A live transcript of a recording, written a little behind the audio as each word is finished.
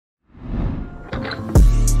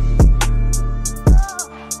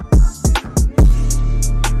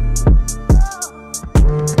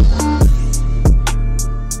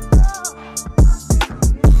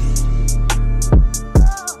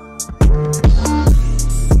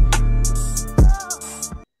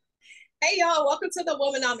Hey, y'all, welcome to the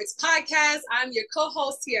Womenomics podcast. I'm your co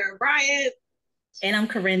host, Tierra Bryant. And I'm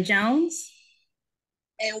Corinne Jones.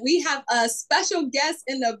 And we have a special guest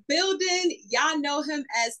in the building. Y'all know him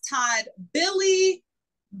as Todd Billy,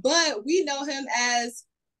 but we know him as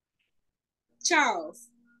Charles.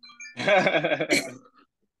 Sometimes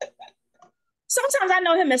I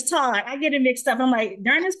know him as Todd. I get it mixed up. I'm like,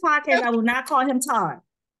 during this podcast, I will not call him Todd,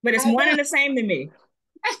 but it's one and the same to me.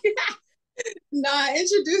 Nah,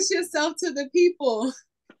 introduce yourself to the people.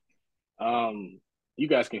 You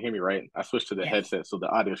guys can hear me, right? I switched to the headset, so the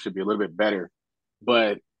audio should be a little bit better.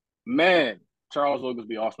 But man, Charles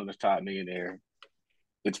Oglesby, also known as Todd Millionaire.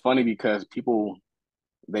 It's funny because people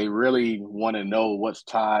they really want to know what's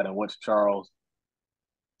Todd and what's Charles.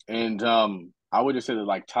 And I would just say that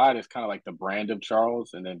like Todd is kind of like the brand of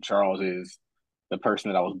Charles, and then Charles is the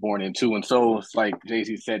person that I was born into. And so it's like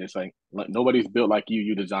Jay-Z said, it's like nobody's built like you,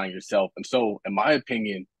 you design yourself. And so in my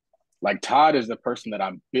opinion, like Todd is the person that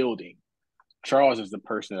I'm building. Charles is the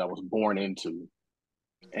person that I was born into.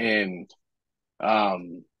 And I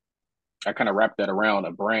kind of wrapped that around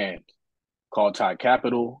a brand called Todd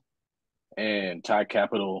Capital. And Todd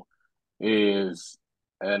Capital is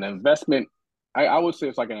an investment. I would say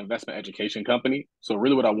it's like an investment education company. So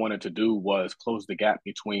really what I wanted to do was close the gap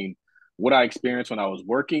between what I experienced when I was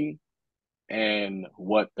working and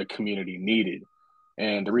what the community needed.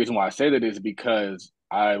 And the reason why I say that is because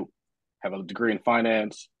I have a degree in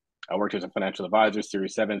finance. I worked as a financial advisor,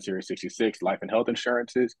 Series 7, Series 66, life and health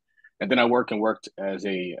insurances. And then I worked as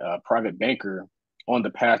a private banker on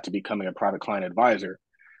the path to becoming a private client advisor,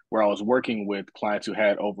 where I was working with clients who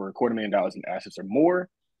had over $250,000 in assets or more.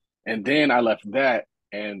 And then I left that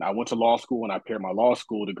and I went to law school and I paired my law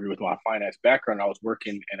school degree with my finance background. I was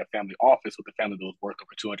working in a family office with a family that was worth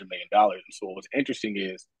over $200 million. And so what was interesting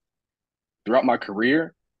is throughout my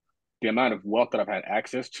career, the amount of wealth that I've had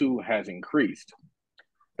access to has increased.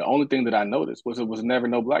 The only thing that I noticed was it was never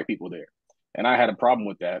no black people there. And I had a problem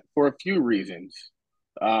with that for a few reasons.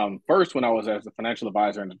 First, when I was as a financial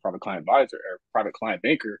advisor and a private client advisor or private client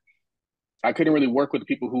banker, I couldn't really work with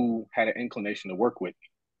people who had an inclination to work with me.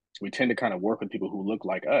 We tend to kind of work with people who look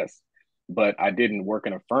like us, but I didn't work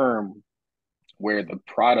in a firm where the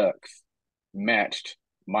products matched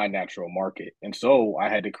my natural market. And so I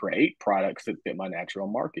had to create products that fit my natural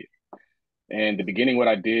market. And the beginning, what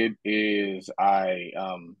I did is I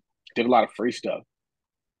did a lot of free stuff.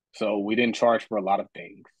 So we didn't charge for a lot of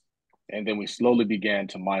things. And then we slowly began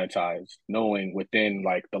to monetize, knowing within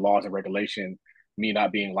like the laws and regulation, me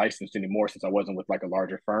not being licensed anymore since I wasn't with like a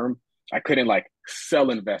larger firm, I couldn't like sell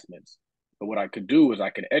investments. But what I could do is I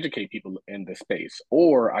could educate people in the space,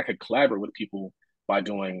 or I could collaborate with people by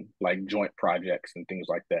doing like joint projects and things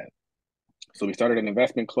like that. So we started an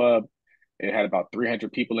investment club. It had about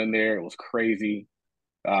 300 people in there. It was crazy.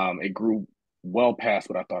 It grew well past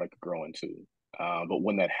what I thought it could grow into. But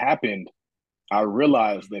when that happened, I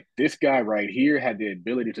realized that this guy right here had the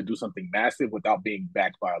ability to do something massive without being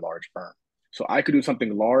backed by a large firm. So I could do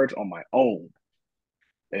something large on my own.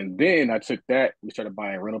 And then I took that, we started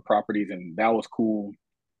buying rental properties, and that was cool.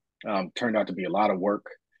 Turned out to be a lot of work.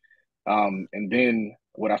 And then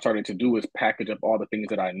what I started to do is package up all the things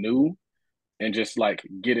that I knew and just like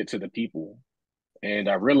get it to the people. And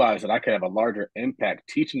I realized that I could have a larger impact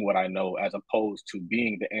teaching what I know as opposed to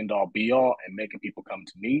being the end all be all and making people come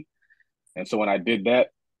to me. And so when I did that,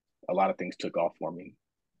 a lot of things took off for me.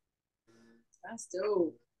 That's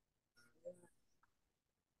dope.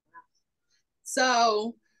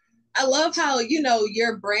 So I love how,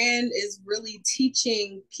 your brand is really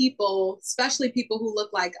teaching people, especially people who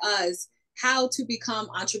look like us, how to become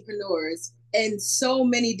entrepreneurs in so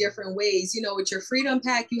many different ways. With your freedom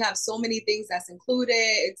pack, you have so many things that's included.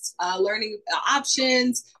 It's learning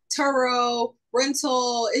options, Turo,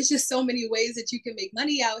 rental. It's just so many ways that you can make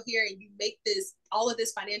money out here, and you make all of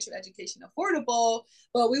this financial education affordable.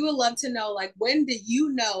 But we would love to know, like, when did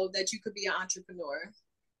you know that you could be an entrepreneur?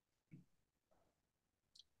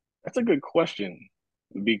 That's a good question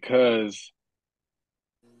because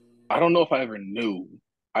I don't know if I ever knew.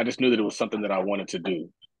 I just knew that it was something that I wanted to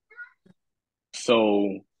do.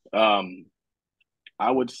 So um,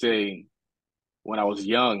 I would say when I was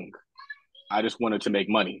young, I just wanted to make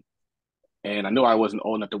money. And I knew I wasn't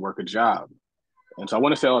old enough to work a job. And so I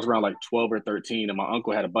want to say I was around like 12 or 13, and my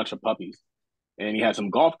uncle had a bunch of puppies. And he had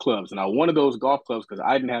some golf clubs. And I wanted those golf clubs because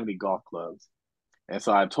I didn't have any golf clubs. And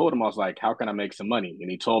so I told him, I was like, how can I make some money? And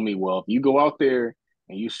he told me, well, if you go out there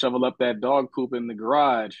and you shovel up that dog poop in the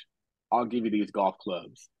garage, I'll give you these golf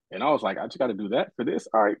clubs. And I was like, I just got to do that for this.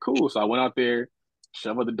 All right, cool. So I went out there,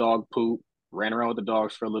 shoveled the dog poop, ran around with the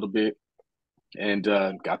dogs for a little bit, and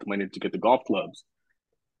got the money to get the golf clubs.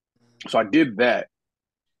 So I did that.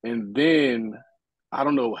 And then I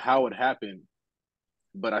don't know how it happened,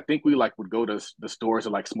 but I think we like would go to the stores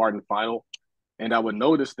at like Smart and Final, and I would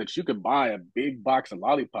notice that you could buy a big box of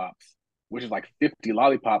lollipops, which is like 50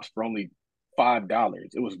 lollipops for only $5.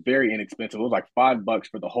 It was very inexpensive. It was like $5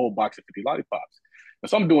 for the whole box of 50 lollipops. And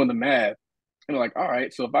so I'm doing the math, and I'm like, all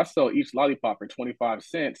right, so if I sell each lollipop for 25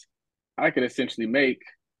 cents, I could essentially make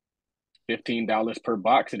 $15 per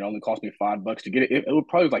box, and it only cost me $5 to get it. It would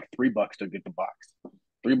probably be like $3 to get the box.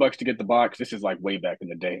 $3 to get the box. This is like way back in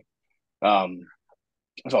the day. Um,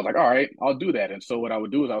 so I was like, all right, I'll do that. And so what I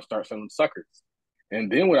would do is I would start selling suckers.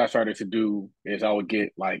 And then what I started to do is I would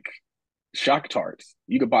get like shock tarts.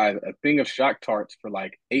 You could buy a thing of shock tarts for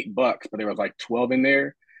like $8, but there was like 12 in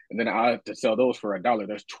there. And then I had to sell those for $1.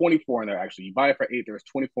 There's 24 in there actually. You buy it for 8, there's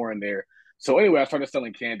 24 in there. So anyway, I started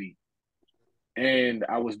selling candy, and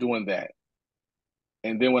I was doing that.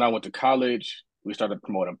 And then when I went to college, we started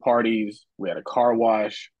promoting parties. We had a car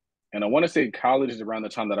wash. And I want to say college is around the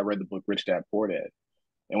time that I read the book Rich Dad Poor Dad.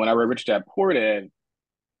 And when I read Rich Dad Poor Dad,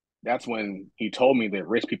 that's when he told me that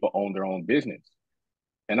rich people own their own business.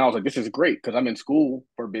 And I was like, this is great because I'm in school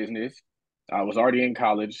for business. I was already in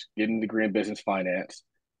college, getting a degree in business finance.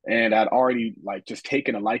 And I'd already like just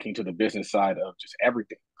taken a liking to the business side of just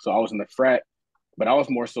everything. So I was in the frat, but I was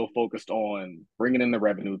more so focused on bringing in the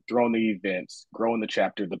revenue, throwing the events, growing the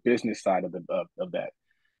chapter, the business side of that.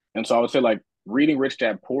 And so I would say like reading Rich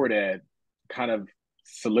Dad Poor Dad kind of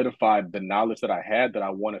solidified the knowledge that I had that I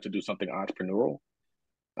wanted to do something entrepreneurial.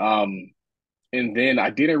 Um, and then I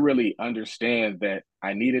didn't really understand that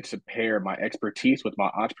I needed to pair my expertise with my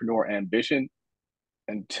entrepreneur ambition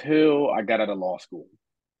until I got out of law school.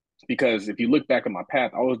 Because if you look back at my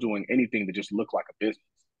path, I was doing anything that just looked like a business.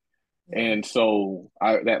 And so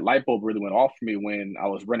that light bulb really went off for me when I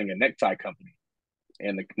was running a necktie company.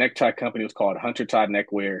 And the necktie company was called Hunter Todd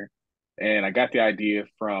Neckwear. And I got the idea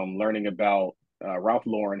from learning about Ralph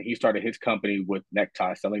Lauren. He started his company with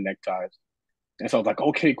neckties, selling neckties. And so I was like,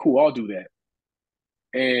 okay, cool, I'll do that.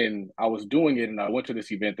 And I was doing it, and I went to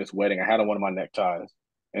this event, this wedding. I had on one of my neckties.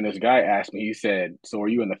 And this guy asked me, he said, so are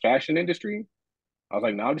you in the fashion industry? I was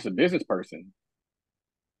like, no, I'm just a business person.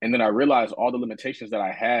 And then I realized all the limitations that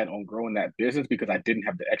I had on growing that business because I didn't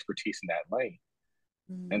have the expertise in that lane.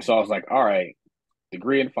 And so I was like, all right,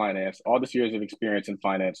 degree in finance, all this years of experience in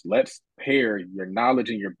finance, let's pair your knowledge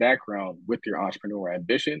and your background with your entrepreneur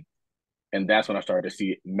ambition. And that's when I started to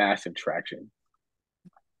see massive traction.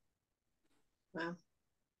 Wow.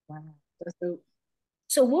 Wow. That's dope.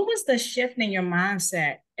 So what was the shift in your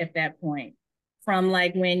mindset at that point? From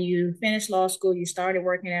like when you finished law school, you started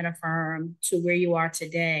working at a firm to where you are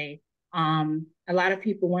today. A lot of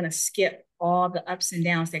people want to skip all the ups and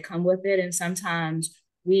downs that come with it. And sometimes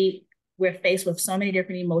we're faced with so many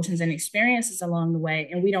different emotions and experiences along the way.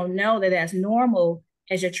 And we don't know that that's normal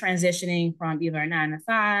as you're transitioning from either a 9 to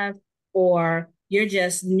 5 or you're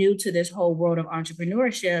just new to this whole world of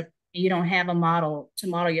entrepreneurship and you don't have a model to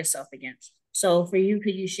model yourself against. So for you,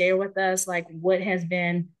 could you share with us like what has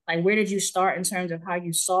been like where did you start in terms of how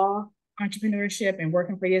you saw entrepreneurship and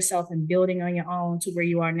working for yourself and building on your own to where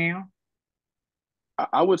you are now?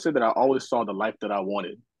 I would say that I always saw the life that I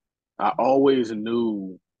wanted. I always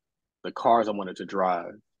knew the cars I wanted to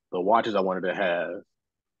drive, the watches I wanted to have,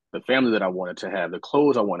 the family that I wanted to have, the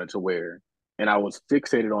clothes I wanted to wear. And I was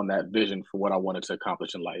fixated on that vision for what I wanted to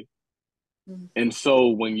accomplish in life. Mm-hmm. And so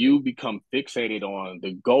when you become fixated on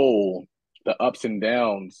the goal, the ups and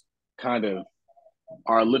downs kind of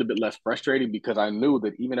are a little bit less frustrating because I knew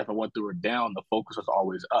that even if I went through a down, the focus was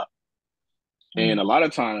always up. And a lot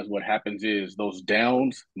of times what happens is those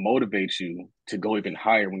downs motivate you to go even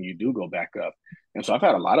higher when you do go back up. And so I've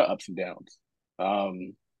had a lot of ups and downs. I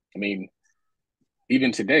mean,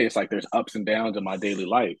 even today, it's like there's ups and downs in my daily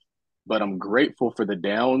life, but I'm grateful for the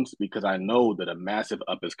downs because I know that a massive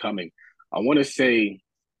up is coming. I want to say,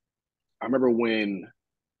 I remember when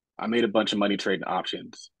I made a bunch of money trading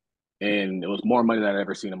options and it was more money than I'd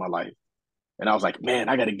ever seen in my life. And I was like, man,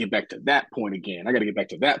 I got to get back to that point again. I got to get back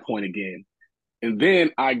to that point again. And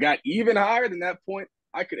then I got even higher than that point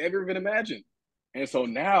I could ever even imagine. And so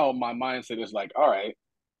now my mindset is like, all right,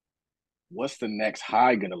 what's the next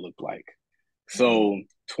high going to look like? So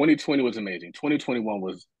 2020 was amazing. 2021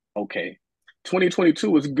 was okay. 2022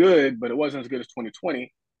 was good, but it wasn't as good as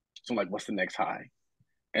 2020. So I'm like, what's the next high?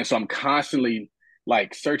 And so I'm constantly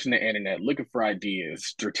like searching the internet, looking for ideas,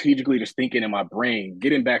 strategically just thinking in my brain,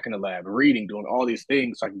 getting back in the lab, reading, doing all these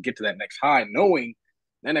things so I can get to that next high, knowing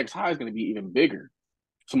that next high is going to be even bigger.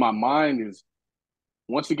 So my mind is,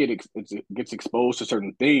 once it gets exposed to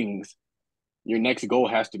certain things, your next goal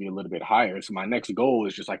has to be a little bit higher. So my next goal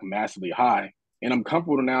is just like massively high. and I'm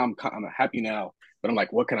comfortable now. I'm happy now, but I'm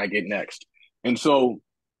like, what can I get next? And so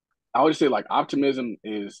I would say like optimism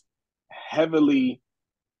is heavily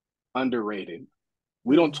underrated.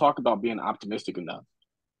 We don't talk about being optimistic enough.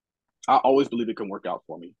 I always believe it can work out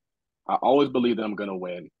for me. I always believe that I'm going to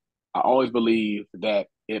win. I always believe that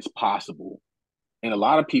it's possible. And a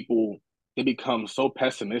lot of people, they become so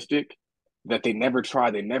pessimistic that they never try,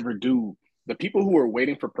 they never do. The people who are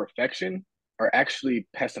waiting for perfection are actually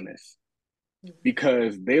pessimists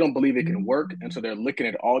because they don't believe it can work. And so they're looking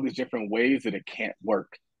at all these different ways that it can't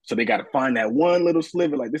work. So they got to find that one little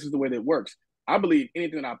sliver, like, this is the way that it works. I believe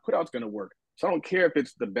anything that I put out is going to work. So I don't care if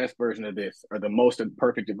it's the best version of this or the most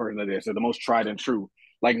perfect version of this or the most tried and true.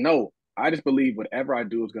 Like, no, I just believe whatever I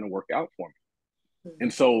do is going to work out for me.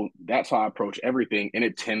 And so that's how I approach everything. And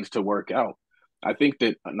it tends to work out. I think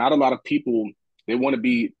that not a lot of people, they want to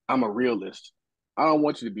be, I'm a realist. I don't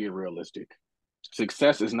want you to be a realistic.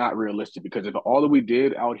 Success is not realistic because if all that we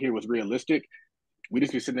did out here was realistic, we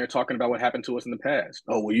just be sitting there talking about what happened to us in the past.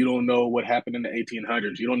 Oh, well, you don't know what happened in the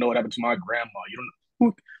 1800s. You don't know what happened to my grandma. You don't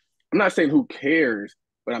know. I'm not saying who cares,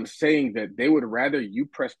 but I'm saying that they would rather you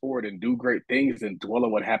press forward and do great things than dwell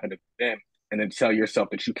on what happened to them and then tell yourself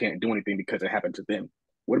that you can't do anything because it happened to them.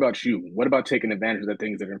 What about you? What about taking advantage of the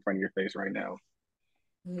things that are in front of your face right now?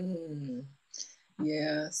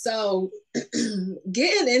 Yeah. So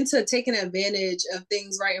getting into taking advantage of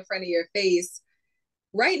things right in front of your face,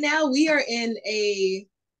 right now we are in a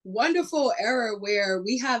wonderful era where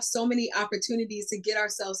we have so many opportunities to get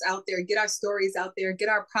ourselves out there, get our stories out there, get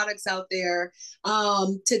our products out there,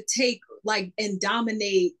 to take like and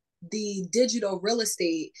dominate the digital real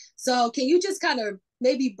estate. So can you just kind of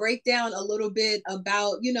maybe break down a little bit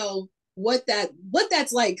about, what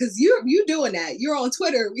that's like, because you doing that, you're on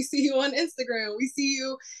Twitter, we see you on Instagram, we see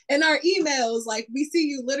you in our emails, like we see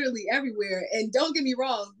you literally everywhere. And don't get me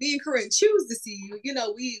wrong, me and Corinne choose to see you,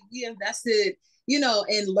 we invested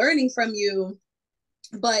in learning from you,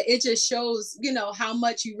 but it just shows how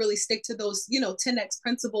much you really stick to those 10x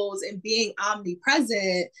principles and being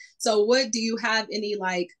omnipresent. So what do you have, any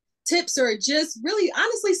like tips or just really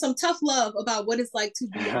honestly some tough love about what it's like to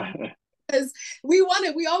be because we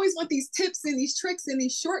always want these tips and these tricks and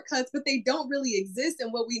these shortcuts, but they don't really exist.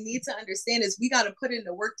 And what we need to understand is we got to put in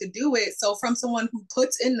the work to do it. So from someone who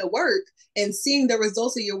puts in the work and seeing the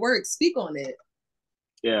results of your work, speak on it.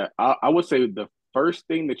 Yeah, I would say the first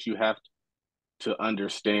thing that you have to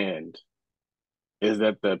understand is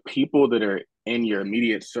that the people that are in your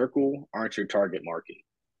immediate circle aren't your target market.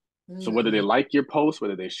 So whether they like your post,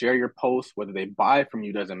 whether they share your post, whether they buy from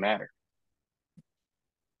you, doesn't matter.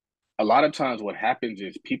 A lot of times what happens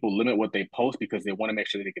is people limit what they post because they want to make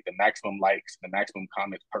sure that they get the maximum likes, the maximum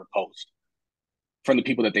comments per post from the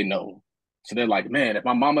people that they know. So they're like, man, if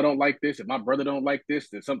my mama don't like this, if my brother don't like this,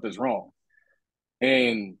 then something's wrong.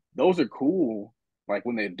 And those are cool, like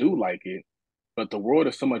when they do like it, but the world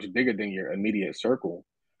is so much bigger than your immediate circle.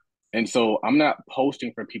 And so I'm not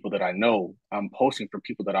posting for people that I know. I'm posting for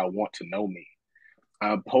people that I want to know me.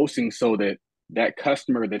 I'm posting so that that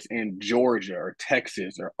customer that's in Georgia or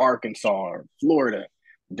Texas or Arkansas or Florida,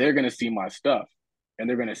 they're going to see my stuff. And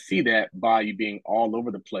they're going to see that by you being all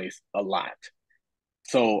over the place a lot.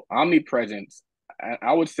 So omnipresence,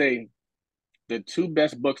 I would say the two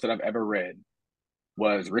best books that I've ever read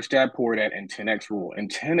was Rich Dad Poor Dad and 10X Rule. And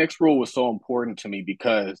 10X Rule was so important to me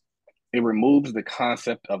because it removes the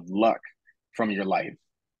concept of luck from your life.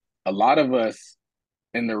 A lot of us,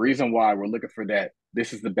 and the reason why we're looking for that,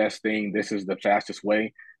 this is the best thing, this is the fastest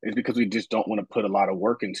way, is because we just don't want to put a lot of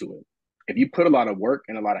work into it. If you put a lot of work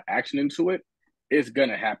and a lot of action into it, it's going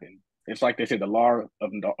to happen. It's like they say, the law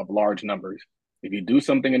of large numbers. If you do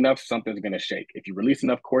something enough, something's going to shake. If you release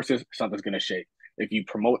enough courses, something's going to shake. If you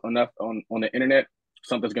promote enough on the internet,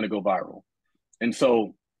 something's going to go viral. And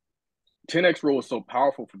so 10X Rule is so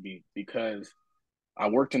powerful for me because I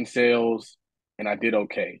worked in sales and I did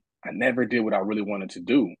okay. I never did what I really wanted to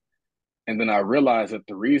do. And then I realized that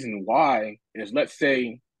the reason why is, let's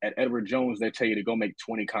say at Edward Jones, they tell you to go make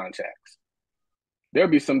 20 contacts. There'll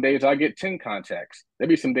be some days I get 10 contacts. There'll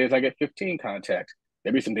be some days I get 15 contacts.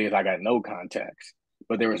 There'll be some days I got no contacts.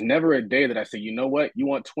 But there was never a day that I said, you know what, you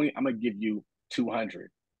want 20, I'm going to give you 200.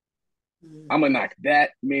 I'm going to knock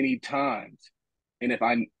that many times. And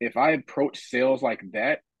if I approach sales like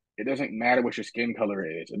that, it doesn't matter what your skin color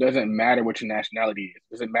is. It doesn't matter what your nationality is.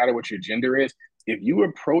 It doesn't matter what your gender is. If you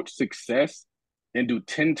approach success and do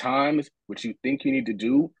 10 times what you think you need to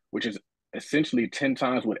do, which is essentially 10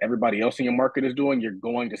 times what everybody else in your market is doing, you're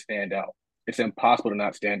going to stand out. It's impossible to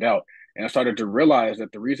not stand out. And I started to realize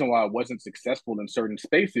that the reason why I wasn't successful in certain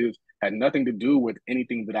spaces had nothing to do with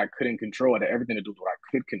anything that I couldn't control. It had everything to do with what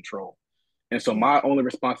I could control. And so my only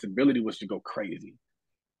responsibility was to go crazy.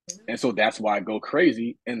 And so that's why I go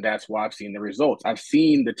crazy. And that's why I've seen the results. I've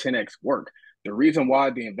seen the 10X work. The reason why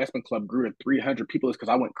the investment club grew to 300 people is because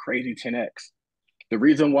I went crazy 10X. The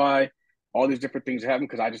reason why all these different things happen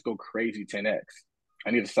because I just go crazy 10X.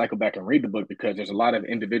 I need to cycle back and read the book because there's a lot of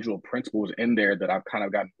individual principles in there that I've kind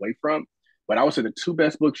of gotten away from. But I would say the two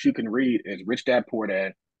best books you can read is Rich Dad Poor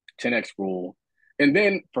Dad, 10X Rule. And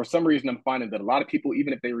then for some reason, I'm finding that a lot of people,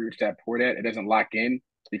 even if they read Rich Dad Poor Dad, it doesn't lock in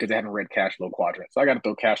because they haven't read Cash Flow Quadrant. So I got to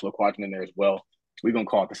throw Cash Flow Quadrant in there as well. We're going to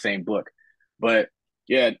call it the same book. But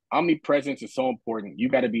yeah, omnipresence is so important. You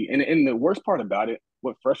got to be, and the worst part about it,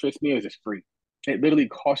 what frustrates me is it's free. It literally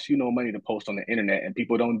costs you no money to post on the internet and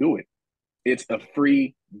people don't do it. It's a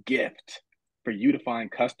free gift for you to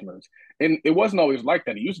find customers. And it wasn't always like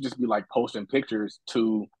that. It used to just be like posting pictures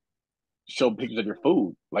to show pictures of your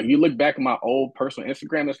food. Like you look back at my old personal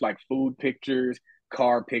Instagram, it's like food pictures,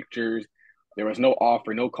 car pictures. There was no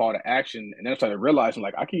offer, no call to action. And then I started realizing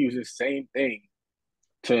like I can use this same thing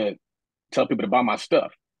to tell people to buy my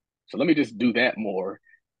stuff. So let me just do that more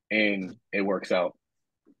and it works out.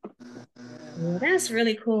 Well, that's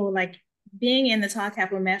really cool. Like being in the Todd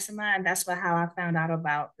Capital Mastermind, that's how I found out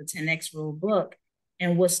about the 10X Rule book.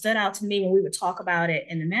 And what stood out to me when we would talk about it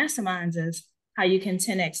in the masterminds is how you can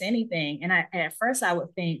 10X anything. And at first I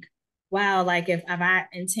would think, wow, like if I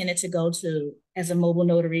intended to go to, as a mobile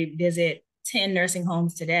notary, visit 10 nursing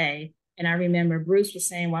homes today. And I remember Bruce was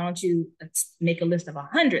saying, why don't you make a list of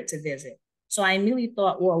 100 to visit? So I immediately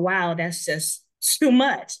thought, well, wow, that's just too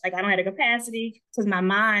much. Like I don't have the capacity because my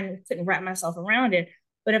mind couldn't wrap myself around it.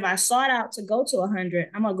 But if I sought out to go to 100,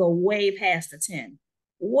 I'm going to go way past the 10.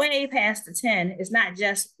 Way past the 10. It's not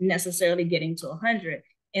just necessarily getting to 100.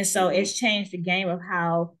 And so it's changed the game of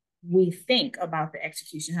how we think about the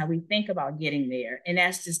execution, how we think about getting there. And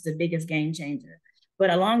that's just the biggest game changer.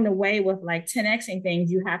 But along the way with like 10Xing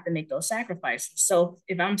things, you have to make those sacrifices. So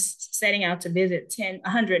if I'm setting out to visit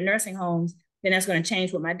 100 nursing homes, then that's going to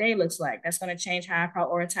change what my day looks like. That's going to change how I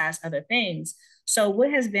prioritize other things. So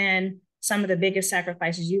what has been some of the biggest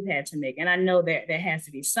sacrifices you've had to make? And I know that there has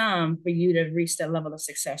to be some for you to reach the level of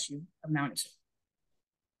success you amounted to.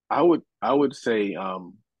 I would say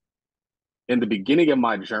in the beginning of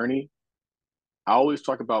my journey, I always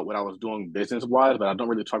talk about what I was doing business wise, but I don't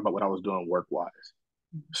really talk about what I was doing work wise.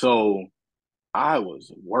 So I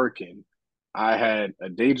was working. I had a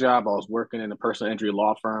day job. I was working in a personal injury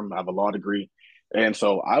law firm. I have a law degree. And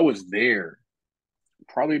so I was there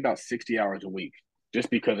probably about 60 hours a week just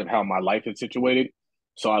because of how my life is situated.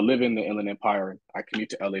 So I live in the Inland Empire. I commute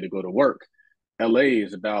to LA to go to work. LA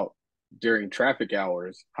is about during traffic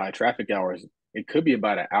hours, high traffic hours, it could be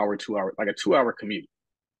about an hour, 2 hour, like a 2 hour commute.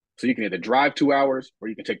 So you can either drive 2 hours or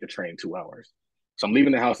you can take the train 2 hours. So I'm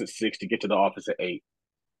leaving the house at 6 to get to the office at 8.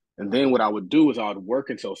 And then what I would do is I would work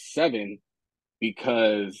until 7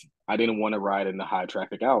 because I didn't want to ride in the high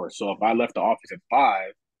traffic hours. So if I left the office at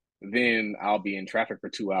 5, then I'll be in traffic for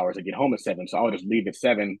 2 hours and get home at 7. So I would just leave at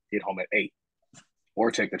 7, get home at 8,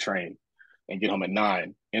 or take the train and get home at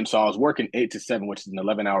 9. And so I was working 8 to 7, which is an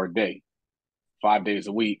 11-hour day, 5 days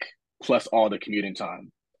a week, plus all the commuting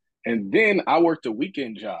time. And then I worked a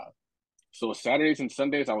weekend job. So Saturdays and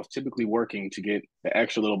Sundays, I was typically working to get the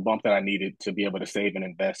extra little bump that I needed to be able to save and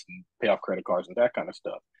invest and pay off credit cards and that kind of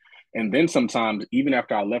stuff. And then sometimes, even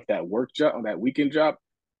after I left that work job, that weekend job,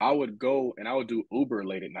 I would go and I would do Uber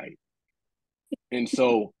late at night. And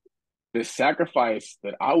so the sacrifice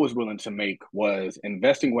that I was willing to make was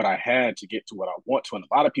investing what I had to get to what I want to. And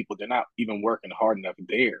a lot of people, they're not even working hard enough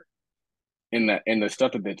there. In the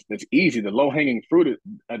stuff that's easy, the low hanging fruit,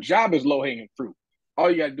 a job is low hanging fruit. All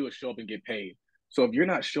you got to do is show up and get paid. So if you're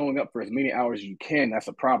not showing up for as many hours as you can, that's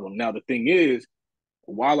a problem. Now, the thing is,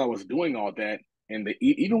 while I was doing all that, and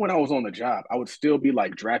even when I was on the job, I would still be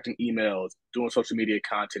like drafting emails, doing social media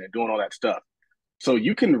content, and doing all that stuff. So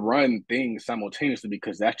you can run things simultaneously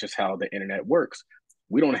because that's just how the internet works.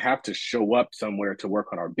 We don't have to show up somewhere to work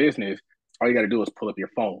on our business. All you got to do is pull up your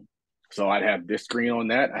phone. So I'd have this screen on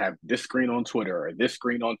that. I have this screen on Twitter, or this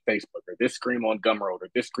screen on Facebook, or this screen on Gumroad, or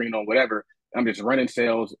this screen on whatever. I'm just running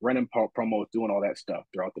sales, running promos, doing all that stuff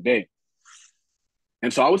throughout the day.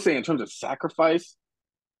 And so I would say in terms of sacrifice,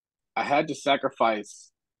 I had to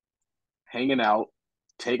sacrifice hanging out,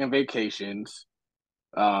 taking vacations,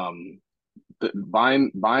 buying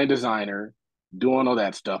designer, doing all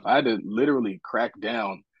that stuff. I had to literally crack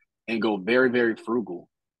down and go very, very frugal.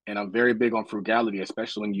 And I'm very big on frugality,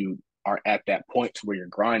 especially when you are at that point to where you're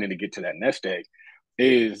grinding to get to that nest egg.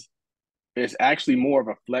 It's actually more of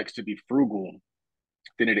a flex to be frugal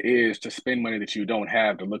than it is to spend money that you don't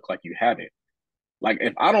have to look like you have it. Like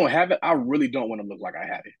if I don't have it, I really don't want to look like I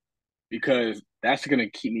have it. because that's going to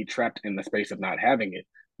keep me trapped in the space of not having it.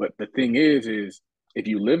 But the thing is if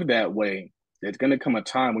you live that way, there's going to come a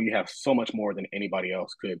time when you have so much more than anybody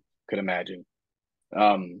else could imagine.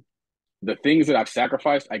 Um, the things that I've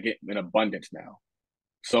sacrificed, I get in abundance now.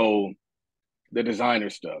 So the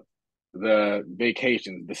designer stuff, the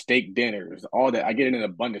vacations, the steak dinners, all that, I get it in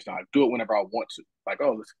abundance now. I do it whenever I want to. Like,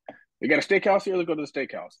 oh, we got a steakhouse here. Let's go to the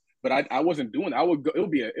steakhouse. But I wasn't doing that. I would go. It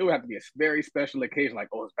would have to be a very special occasion, like,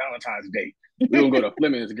 oh, it's Valentine's Day. We gonna go to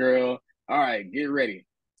Fleming's, girl. All right, get ready.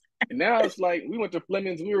 And now it's like we went to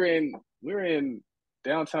Fleming's. We were in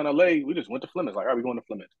downtown LA. We just went to Fleming's. Like, all right, we going to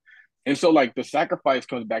Fleming's. And so, like, the sacrifice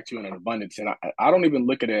comes back to you in an abundance. And I don't even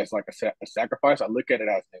look at it as like a sacrifice. I look at it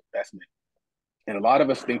as an investment. And a lot of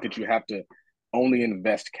us think that you have to only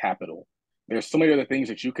invest capital. There's so many other things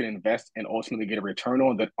that you can invest and ultimately get a return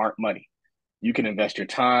on that aren't money. You can invest your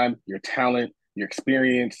time, your talent, your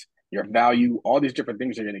experience, your value. All these different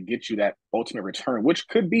things are going to get you that ultimate return, which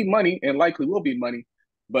could be money and likely will be money.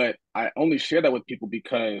 But I only share that with people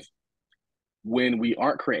because when we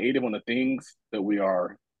aren't creative on the things that we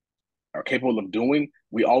are capable of doing,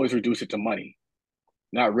 we always reduce it to money,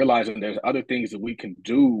 not realizing there's other things that we can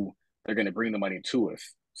do that are going to bring the money to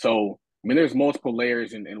us. So, I mean, there's multiple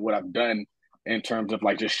layers in what I've done in terms of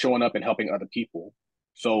like just showing up and helping other people.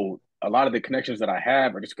 So a lot of the connections that I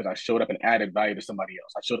have are just because I showed up and added value to somebody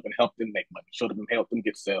else. I showed up and helped them make money, showed up and helped them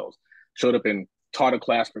get sales, showed up and taught a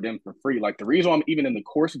class for them for free. Like the reason I'm even in the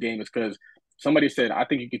course game is because somebody said, I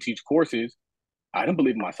think you could teach courses. I didn't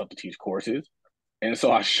believe in myself to teach courses. And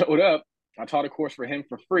so I showed up, I taught a course for him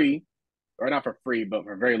for free, or not for free, but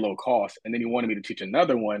for very low cost. And then he wanted me to teach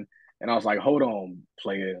another one. And I was like, hold on,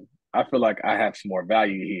 player. I feel like I have some more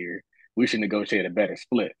value here. We should negotiate a better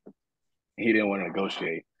split. He didn't want to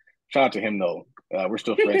negotiate. Shout out to him though. We're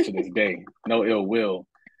still friends to this day. No ill will.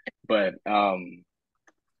 But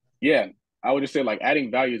yeah, I would just say like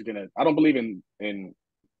adding value is gonna. I don't believe in.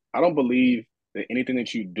 I don't believe that anything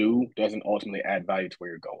that you do doesn't ultimately add value to where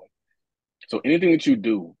you're going. So anything that you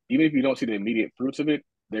do, even if you don't see the immediate fruits of it,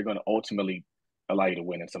 they're going to ultimately allow you to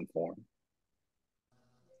win in some form.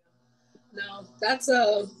 No, that's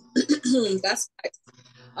that's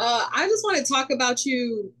I just want to talk about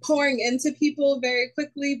you pouring into people very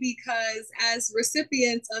quickly because as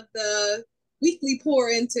recipients of the weekly pour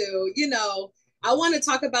into, I want to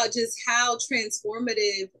talk about just how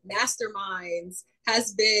transformative masterminds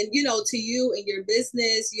has been, to you and your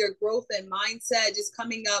business, your growth and mindset, just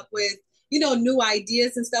coming up with, new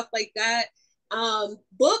ideas and stuff like that.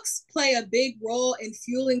 Books play a big role in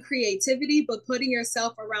fueling creativity, but putting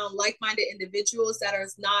yourself around like-minded individuals that are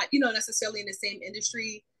not, necessarily in the same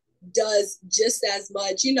industry does just as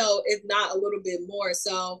much, if not a little bit more.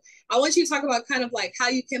 So I want you to talk about kind of like how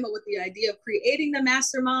you came up with the idea of creating the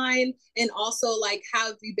mastermind, and also like how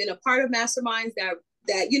have you been a part of masterminds that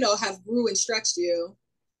have grew and stretched you.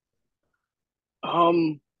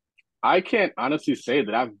 I can't honestly say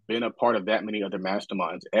that I've been a part of that many other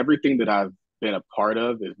masterminds. Everything that I've been a part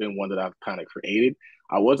of has been one that I've kind of created.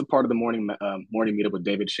 I was a part of the morning meetup with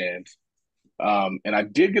David Shands, and I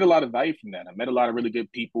did get a lot of value from that. I met a lot of really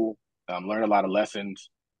good people, learned a lot of lessons.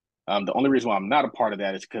 The only reason why I'm not a part of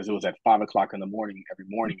that is because it was at 5 o'clock in the morning every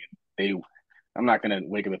morning, and I'm not gonna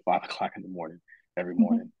wake up at 5 o'clock in the morning every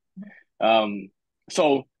morning.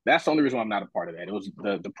 So that's the only reason why I'm not a part of that. It was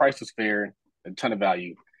the price was fair, a ton of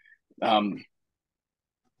value. Um,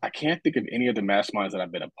 I can't think of any of the masterminds that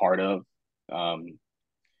I've been a part of,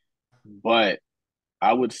 but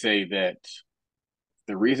I would say that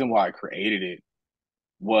the reason why I created it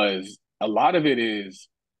was a lot of it is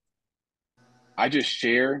I just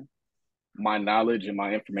share my knowledge and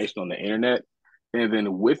my information on the internet. And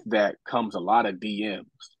then with that comes a lot of DMs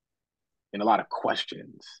and a lot of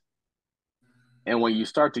questions. And when you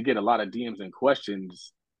start to get a lot of DMs and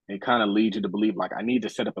questions, it kind of leads you to believe like I need to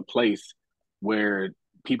set up a place where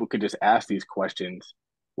people could just ask these questions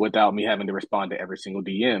without me having to respond to every single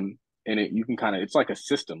DM. And you can kind of, it's like a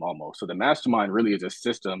system almost. So the mastermind really is a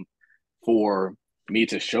system for me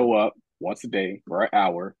to show up once a day for an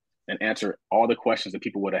hour and answer all the questions that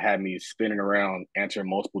people would have had me spinning around, answering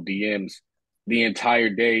multiple DMs the entire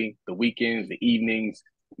day, the weekends, the evenings.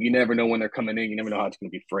 You never know when they're coming in. You never know how it's going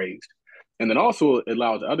to be phrased. And then also it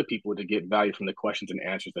allows other people to get value from the questions and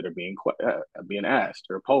answers that are being asked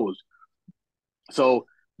or posed. So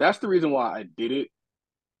that's the reason why I did it.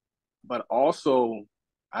 But also,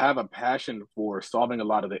 I have a passion for solving a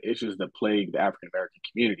lot of the issues that plague the African American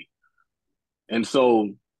community. And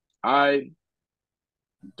so I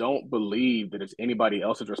don't believe that it's anybody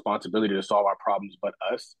else's responsibility to solve our problems but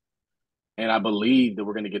us. And I believe that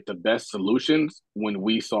we're going to get the best solutions when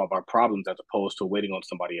we solve our problems as opposed to waiting on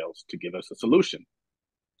somebody else to give us a solution.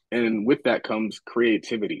 And with that comes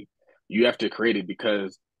creativity. You have to create it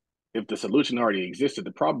because if the solution already existed,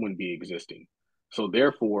 the problem wouldn't be existing. So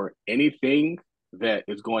therefore, anything that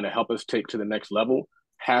is going to help us take to the next level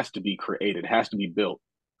has to be created, has to be built.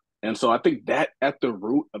 And so I think that at the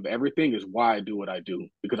root of everything is why I do what I do,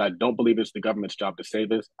 because I don't believe it's the government's job to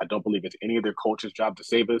save us. I don't believe it's any of their culture's job to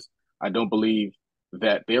save us. I don't believe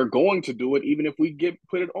that they're going to do it, even if we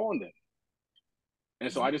put it on them.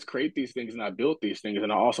 And so I just create these things and I build these things,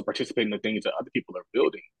 and I also participate in the things that other people are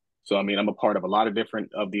building. So I mean, I'm a part of a lot of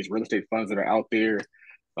different of these real estate funds that are out there.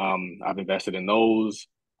 I've invested in those.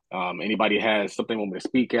 Anybody has something they want me to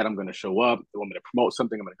speak at, I'm going to show up. They want me to promote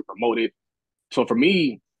something, I'm going to promote it. So for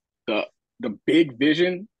me, the the big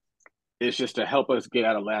vision is just to help us get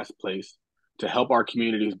out of last place, to help our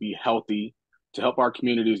communities be healthy, to help our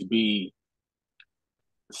communities be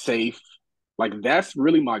safe. Like that's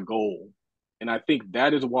really my goal. And I think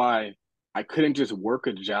that is why I couldn't just work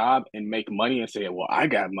a job and make money and say, well, I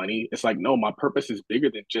got money. It's like, no, my purpose is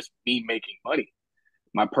bigger than just me making money.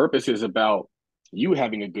 My purpose is about you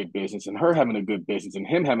having a good business and her having a good business and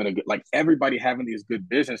him having a good, like everybody having these good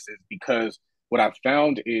businesses. Because what I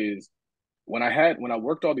found is when I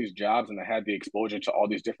worked all these jobs and I had the exposure to all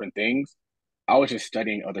these different things, I was just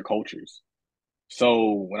studying other cultures.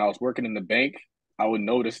 So when I was working in the bank, I would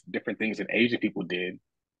notice different things that Asian people did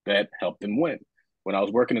that helped them win. When I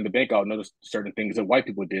was working in the bank, I would notice certain things that white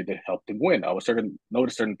people did that helped them win. I would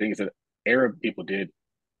notice certain things that Arab people did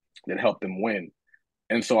that helped them win.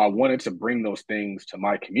 And so I wanted to bring those things to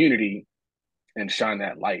my community and shine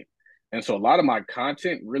that light. And so a lot of my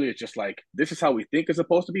content really is just like, this is how we think is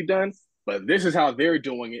supposed to be done, but this is how they're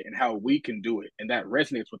doing it and how we can do it. And that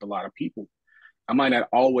resonates with a lot of people. I might not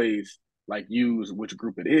always like use which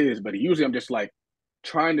group it is, but usually I'm just like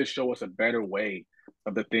trying to show us a better way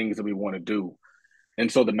of the things that we want to do.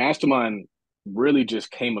 And so the mastermind really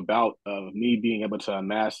just came about of me being able to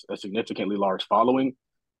amass a significantly large following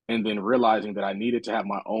and then realizing that I needed to have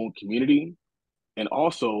my own community and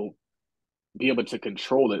also be able to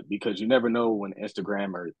control it because you never know when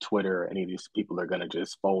Instagram or Twitter or any of these people are going to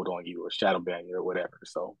just fold on you or shadow ban you or whatever.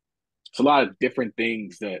 So it's a lot of different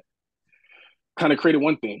things that kind of created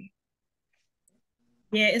one thing.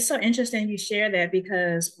 Yeah, it's so interesting you share that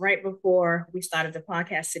because right before we started the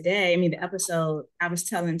podcast today, I mean, the episode, I was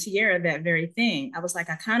telling Tiara that very thing. I was like,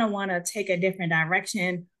 I kind of want to take a different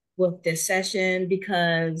direction with this session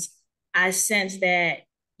because I sense that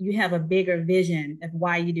you have a bigger vision of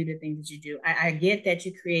why you do the things that you do. I get that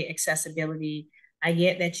you create accessibility. I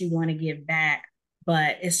get that you want to give back,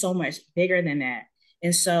 but it's so much bigger than that.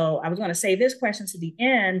 And so I was going to say this question to the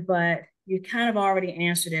end, but you kind of already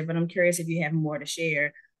answered it, but I'm curious if you have more to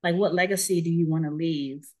share. Like, what legacy do you want to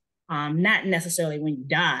leave? Not necessarily when you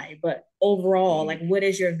die, but overall, like, what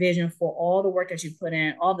is your vision for all the work that you put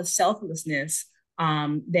in, all the selflessness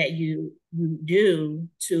that you do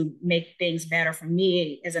to make things better for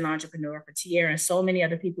me as an entrepreneur, for Tiara, and so many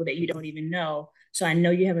other people that you don't even know. So I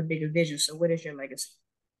know you have a bigger vision. So what is your legacy?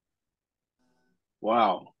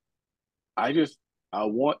 Wow. I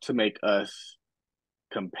want to make us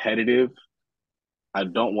competitive. I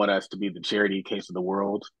don't want us to be the charity case of the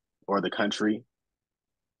world or the country.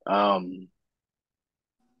 Um,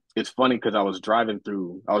 it's funny because I was driving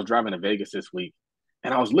to Vegas this week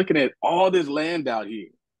and I was looking at all this land out here.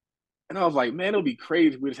 And I was like, man, it'll be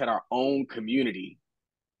crazy if we just had our own community.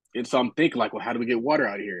 And so I'm thinking like, well, how do we get water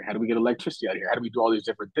out here? How do we get electricity out here? How do we do all these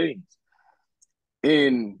different things?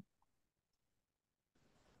 And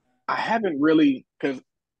I haven't really, because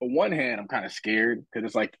on one hand, I'm kind of scared because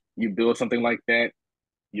it's like you build something like that,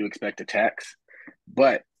 you expect a tax.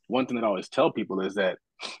 But one thing that I always tell people is that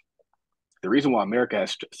the reason why America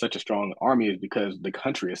has such a strong army is because the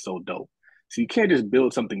country is so dope. So you can't just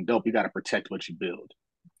build something dope. You got to protect what you build.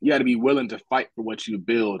 You got to be willing to fight for what you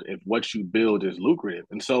build if what you build is lucrative.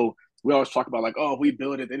 And so we always talk about like, oh, if we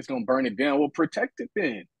build it, then it's going to burn it down. Well, protect it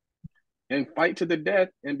then and fight to the death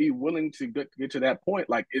and be willing to get to that point.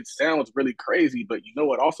 Like it sounds really crazy, but you know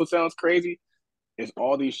what also sounds crazy? Is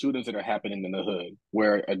all these shootings that are happening in the hood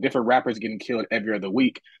where a different rapper is getting killed every other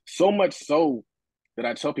week. So much so that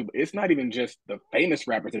I tell people it's not even just the famous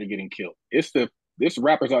rappers that are getting killed. It's this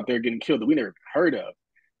rappers out there getting killed that we never heard of.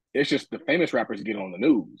 It's just the famous rappers getting on the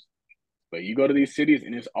news. But you go to these cities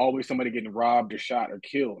and it's always somebody getting robbed or shot or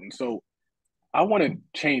killed. And so I want to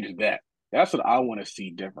change that. That's what I want to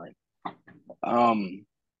see different. Um,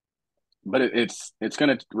 but it's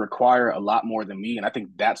going to require a lot more than me, and I think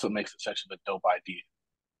that's what makes it such a dope idea.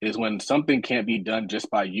 Is when something can't be done just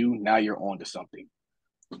by you, now you're on to something.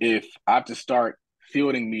 if I have to start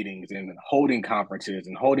fielding meetings and holding conferences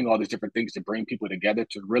and holding all these different things to bring people together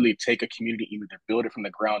to really take a community, either to build it from the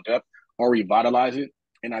ground up or revitalize it.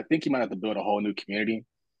 And I think you might have to build a whole new community,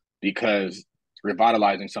 because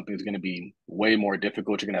revitalizing something is going to be way more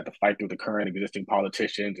difficult. You're going to have to fight through the current existing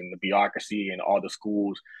politicians and the bureaucracy and all the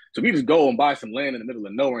schools. So if we just go and buy some land in the middle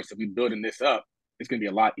of nowhere instead of we building this up, it's going to be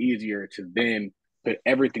a lot easier to then put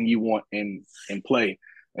everything you want in play.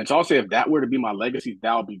 And so I'll say, if that were to be my legacy,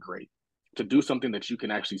 that would be great. To do something that you can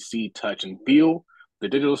actually see, touch, and feel. The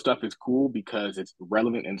digital stuff is cool because it's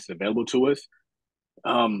relevant and it's available to us.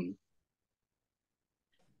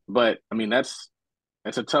 But I mean, that's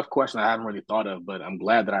a tough question I haven't really thought of, but I'm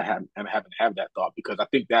glad that I haven't had that thought, because I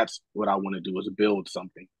think that's what I want to do, is build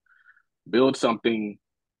something. And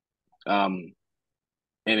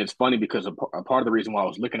it's funny because a part of the reason why I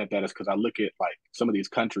was looking at that is because I look at like some of these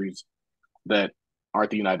countries that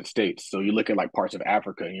aren't the United States. So you look at like parts of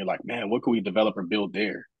Africa and you're like, man, what can we develop or build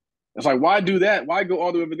there? It's like, why do that? Why go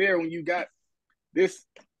all the way over there when you got this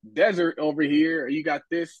desert over here, or you got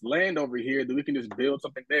this land over here that we can just build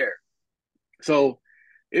something there? So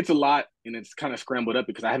it's a lot, and it's kind of scrambled up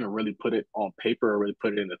because I haven't really put it on paper or really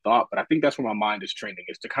put it into thought. But I think that's where my mind is trending,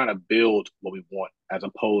 is to kind of build what we want as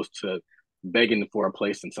opposed to begging for a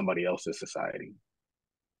place in somebody else's society.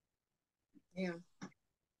 Yeah,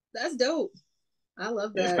 that's dope. I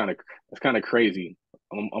love that. It's kind of crazy.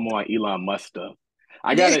 I'm on Elon Musk stuff.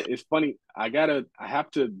 It's funny. I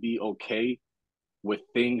have to be okay with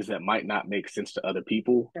things that might not make sense to other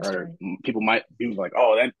people. That's or right. People might be like,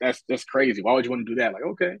 oh, that's crazy. Why would you want to do that? Like,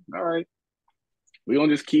 okay, all right. We don't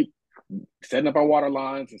just keep setting up our water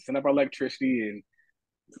lines and setting up our electricity and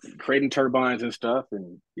creating turbines and stuff.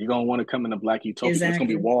 And you're going to want to come in a black utopia. Exactly. It's going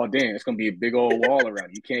to be walled in. It's going to be a big old wall around.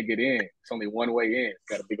 You can't get in. It's only one way in. It's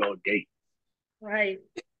got a big old gate. Right.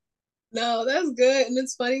 No, that's good. And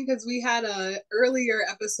it's funny because we had a earlier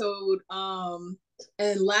episode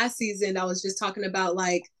and last season I was just talking about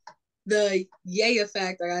like the yay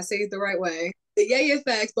effect. I gotta say it the right way. The yay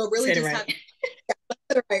effect, but really just right.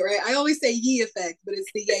 Right. I always say ye effect, but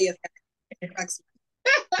it's the yay effect.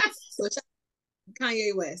 So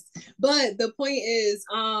Kanye West. But the point is,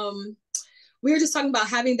 we were just talking about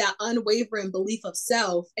having that unwavering belief of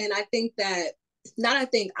self. And I think that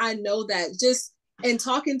I know that just in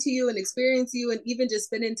talking to you and experience you, and even just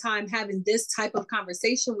spending time having this type of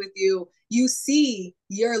conversation with you, you see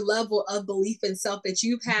your level of belief in self that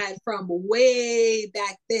you've had from way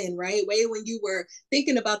back then, right? Way when you were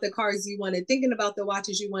thinking about the cars you wanted, thinking about the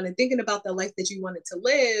watches you wanted, thinking about the life that you wanted to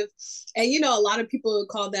live. And, you know, a lot of people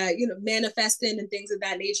call that, you know, manifesting and things of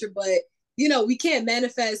that nature. But, you know, we can't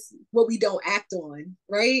manifest what we don't act on,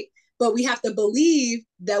 right? But we have to believe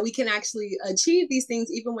that we can actually achieve these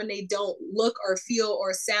things even when they don't look or feel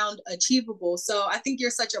or sound achievable. So I think you're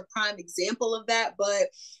such a prime example of that. But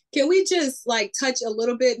can we just like touch a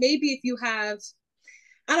little bit? Maybe if you have,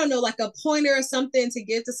 I don't know, like a pointer or something to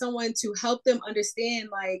give to someone to help them understand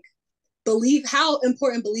like believe, how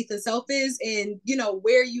important belief in self is, and, you know,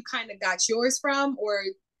 where you kind of got yours from, or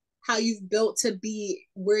how you've built to be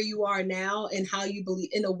where you are now, and how you believe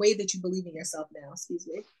in a way that you believe in yourself now. Excuse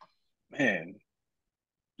me. Man,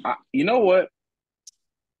 you know what?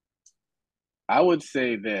 I would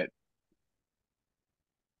say that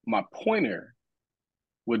my pointer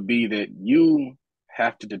would be that you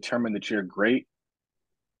have to determine that you're great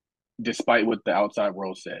despite what the outside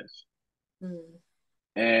world says. Mm.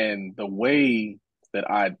 And the way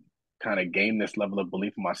that I kind of gained this level of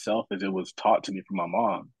belief in myself is it was taught to me from my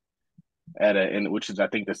mom, which is, I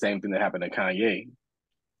think, the same thing that happened to Kanye.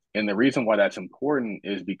 And the reason why that's important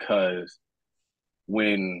is because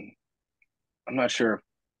when, I'm not sure,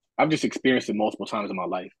 I've just experienced it multiple times in my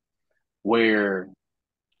life where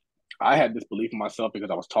I had this belief in myself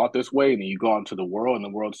because I was taught this way. And then you go out into the world and the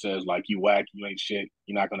world says like, you whack, you ain't shit,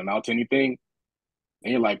 you're not going to amount to anything.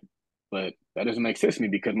 And you're like, but that doesn't make sense to me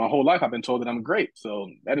because my whole life I've been told that I'm great. So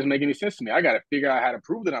that doesn't make any sense to me. I got to figure out how to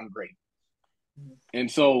prove that I'm great.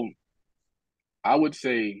 And so I would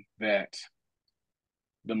say that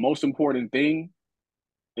the most important thing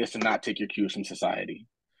is to not take your cues from society.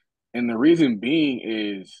 And the reason being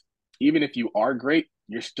is, even if you are great,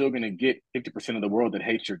 you're still going to get 50% of the world that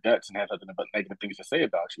hates your guts and has nothing but negative things to say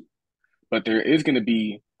about you. But there is going to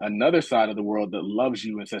be another side of the world that loves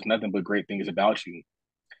you and says nothing but great things about you.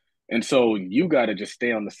 And so you got to just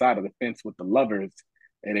stay on the side of the fence with the lovers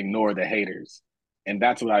and ignore the haters. And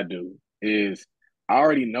that's what I do, is I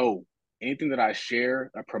already know anything that I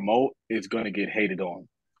share or promote is going to get hated on,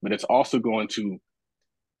 but it's also going to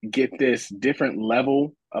get this different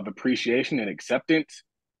level of appreciation and acceptance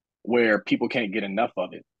where people can't get enough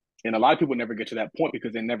of it. And a lot of people never get to that point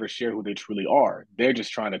because they never share who they truly are. They're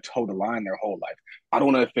just trying to toe the line their whole life. I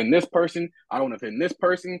don't want to offend this person. I don't want to offend this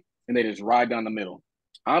person. And they just ride down the middle.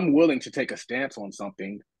 I'm willing to take a stance on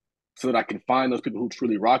something so that I can find those people who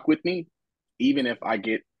truly rock with me, even if I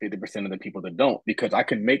get 50% of the people that don't, because I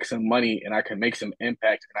can make some money and I can make some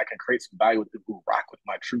impact and I can create some value with people who rock with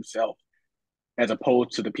my true self, as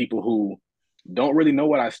opposed to the people who don't really know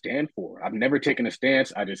what I stand for. I've never taken a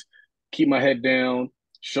stance. I just keep my head down,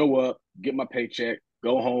 show up, get my paycheck,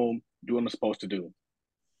 go home, do what I'm supposed to do.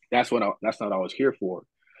 That's that's not what I was here for.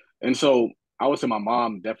 And so I would say my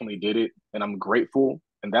mom definitely did it, and I'm grateful.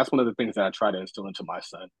 And that's one of the things that I try to instill into my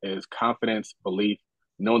son is confidence, belief,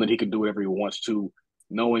 knowing that he can do whatever he wants to,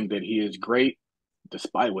 knowing that he is great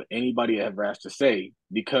despite what anybody ever has to say,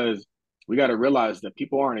 because we got to realize that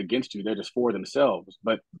people aren't against you, they're just for themselves.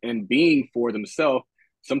 But in being for themselves,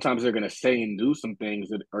 sometimes they're going to say and do some things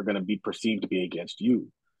that are going to be perceived to be against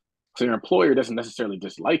you. So your employer doesn't necessarily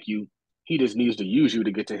dislike you, he just needs to use you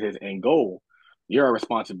to get to his end goal. Your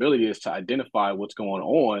responsibility is to identify what's going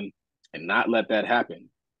on and not let that happen.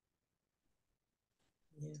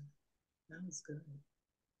 Yeah, that was good.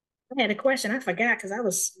 I had a question. I forgot because I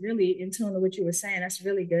was really in tune with what you were saying. That's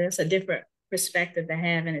really good. It's a different perspective to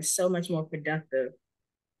have, and it's so much more productive.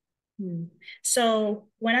 So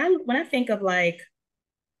when I think of like,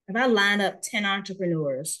 if I line up 10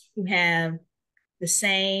 entrepreneurs who have the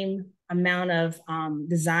same amount of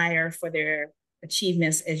desire for their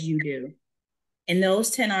achievements as you do, and those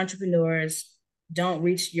 10 entrepreneurs don't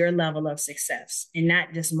reach your level of success, and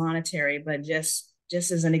not just monetary, but just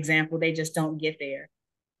as an example, they just don't get there.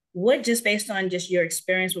 What, just based on just your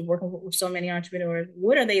experience with working with so many entrepreneurs,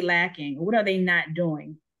 what are they lacking? What are they not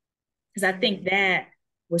doing? Because I think that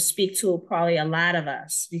would speak to probably a lot of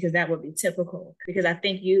us, because that would be typical. Because I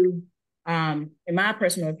think you, in my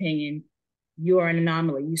personal opinion, you are an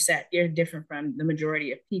anomaly. You're different from the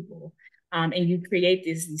majority of people. And you create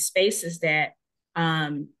these spaces that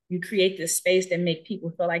you create this space that make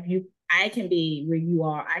people feel like I can be where you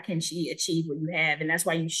are. I can achieve what you have. And that's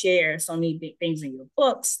why you share so many big things in your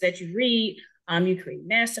books that you read. You create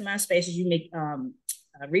mastermind spaces. You make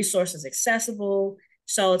resources accessible.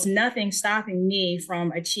 So it's nothing stopping me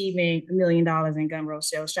from achieving $1 million in Gumroad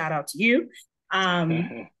sales. Shout out to you.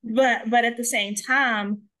 But at the same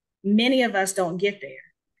time, many of us don't get there.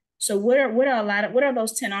 So what are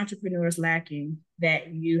those 10 entrepreneurs lacking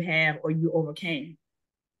that you have or you overcame?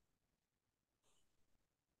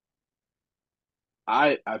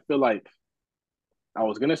 I feel like I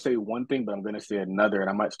was gonna say one thing, but I'm gonna say another, and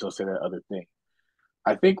I might still say that other thing.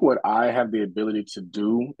 I think what I have the ability to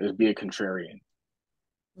do is be a contrarian.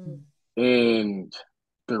 Mm. And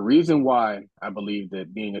the reason why I believe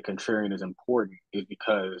that being a contrarian is important is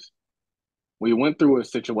because we went through a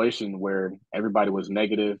situation where everybody was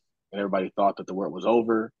negative and everybody thought that the world was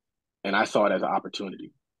over. And I saw it as an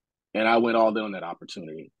opportunity. And I went all in on that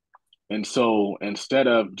opportunity. And so instead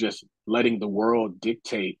of just letting the world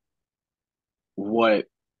dictate what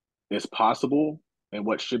is possible and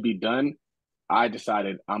what should be done, I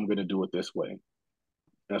decided I'm going to do it this way.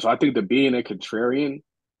 And so I think that being a contrarian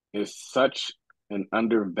is such an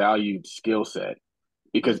undervalued skill set,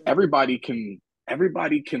 because everybody can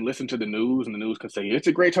listen to the news and the news can say it's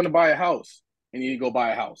a great time to buy a house, and you go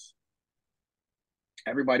buy a house.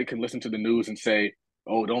 Everybody can listen to the news and say,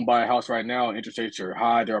 oh, don't buy a house right now, interest rates are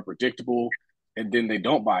high, they're unpredictable, and then they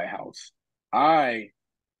don't buy a house. I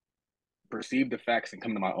perceive the facts and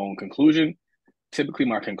come to my own conclusion. Typically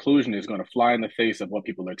my conclusion is going to fly in the face of what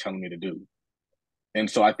people are telling me to do. And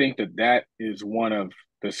so I think that that is one of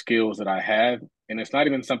the skills that I have. And it's not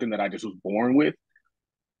even something that I just was born with.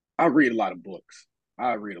 I read a lot of books.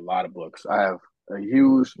 I read a lot of books. I have a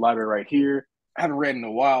huge library right here. I haven't read in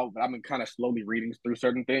a while, but I've been kind of slowly reading through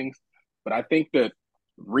certain things. But I think that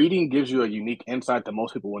reading gives you a unique insight that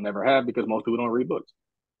most people will never have, because most people don't read books.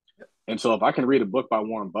 And so if I can read a book by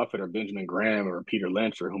Warren Buffett or Benjamin Graham or Peter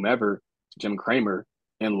Lynch or whomever, Jim Cramer,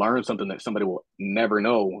 and learn something that somebody will never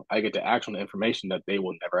know, I get to act on the information that they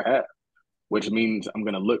will never have, which means I'm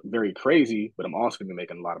going to look very crazy, but I'm also going to be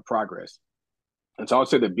making a lot of progress. And so I would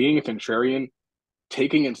say that being a contrarian,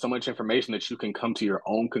 taking in so much information that you can come to your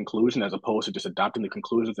own conclusion as opposed to just adopting the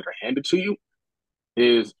conclusions that are handed to you,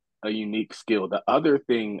 is a unique skill. The other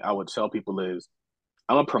thing I would tell people is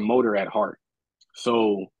I'm a promoter at heart.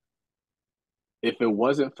 So if it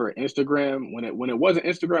wasn't for Instagram, when it wasn't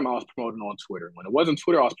Instagram, I was promoting on Twitter. When it wasn't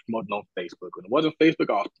Twitter, I was promoting on Facebook. When it wasn't Facebook,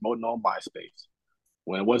 I was promoting on MySpace.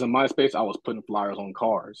 When it wasn't MySpace, I was putting flyers on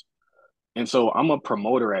cars. And so I'm a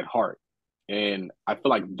promoter at heart. And I feel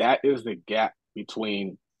like that is the gap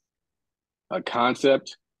between a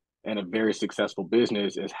concept in a very successful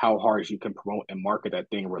business is how hard you can promote and market that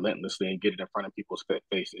thing relentlessly and get it in front of people's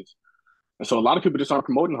faces. And so a lot of people just aren't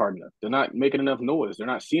promoting hard enough. They're not making enough noise. They're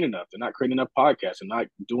not seeing enough. They're not creating enough podcasts. They're not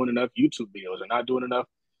doing enough YouTube videos. They're not doing enough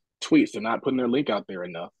tweets. They're not putting their link out there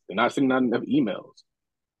enough. They're not sending out enough emails.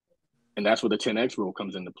 And that's where the 10X rule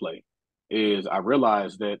comes into play. Is I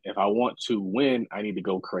realized that if I want to win, I need to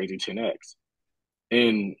go crazy 10X.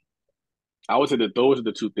 And I would say that those are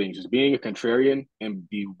the two things, just being a contrarian and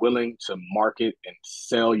be willing to market and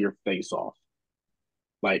sell your face off.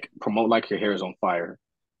 Like promote like your hair is on fire.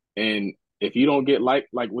 And if you don't get like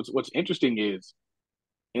what's interesting is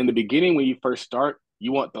in the beginning when you first start,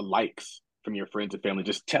 you want the likes from your friends and family.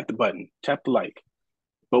 Just tap the button, tap the like.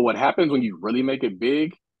 But what happens when you really make it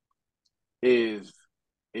big is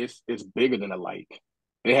it's bigger than a like.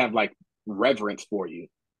 They have like reverence for you.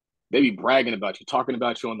 They be bragging about you, talking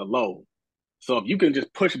about you on the low. So if you can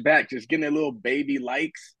just push back, just getting their little baby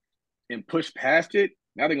likes and push past it,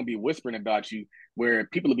 now they're gonna be whispering about you where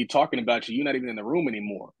people will be talking about you, you're not even in the room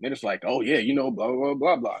anymore. They're just like, oh yeah, you know, blah, blah,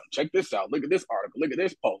 blah, blah. Check this out. Look at this article. Look at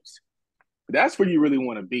this post. That's where you really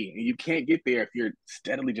want to be. And you can't get there if you're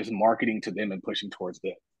steadily just marketing to them and pushing towards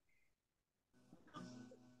them.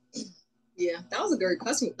 Yeah, that was a great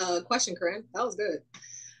question, Corinne. That was good.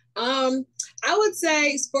 I would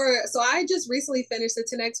say so I just recently finished the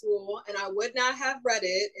 10X rule, and I would not have read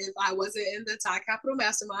it if I wasn't in the Todd Capital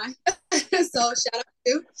Mastermind. So shout out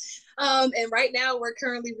to you. And right now we're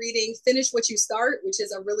currently reading Finish What You Start, which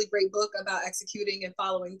is a really great book about executing and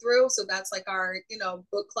following through. So that's like our,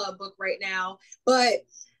 book club book right now. But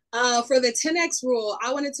for the 10X rule,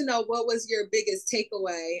 I wanted to know what was your biggest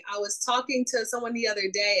takeaway. I was talking to someone the other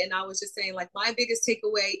day, and I was just saying, like, my biggest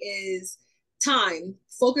takeaway is time.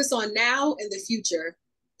 Focus on now and the future.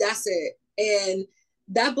 That's it. And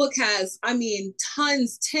that book has,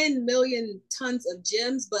 tons, 10 million tons of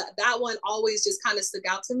gems, but that one always just kind of stuck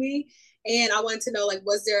out to me. And I wanted to know, like,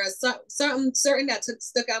 was there something certain that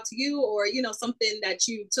stuck out to you, or, something that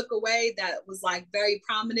you took away that was like very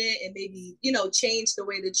prominent and maybe, changed the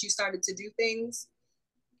way that you started to do things?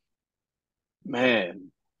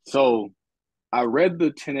 Man, so I read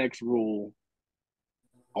the 10X rule,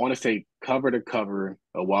 I want to say cover to cover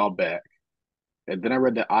a while back. And then I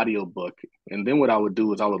read the audio book. And then what I would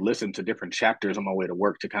do is I would listen to different chapters on my way to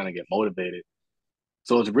work to kind of get motivated.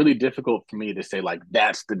 So it's really difficult for me to say, like,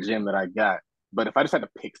 that's the gem that I got. But if I just had to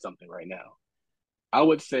pick something right now, I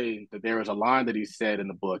would say that there was a line that he said in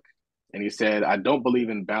the book. And he said, I don't believe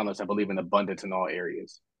in balance. I believe in abundance in all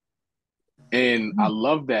areas. And I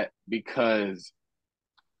love that because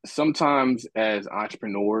sometimes as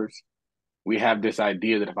entrepreneurs, we have this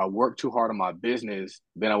idea that if I work too hard on my business,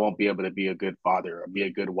 then I won't be able to be a good father or be a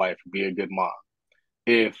good wife or be a good mom.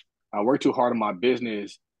 If I work too hard on my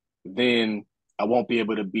business, then I won't be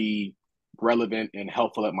able to be relevant and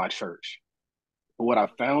helpful at my church. But what I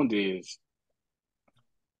found is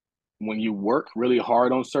when you work really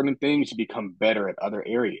hard on certain things, you become better at other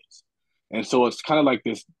areas. And so it's kind of like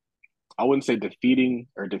this, I wouldn't say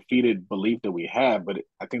defeated belief that we have, but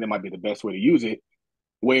I think that might be the best way to use it,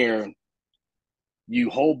 where you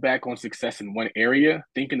hold back on success in one area,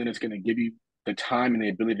 thinking that it's going to give you the time and the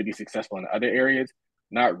ability to be successful in other areas,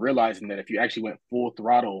 not realizing that if you actually went full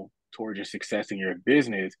throttle towards your success in your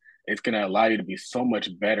business, it's going to allow you to be so much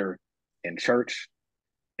better in church,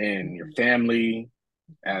 in your family,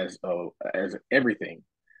 as everything.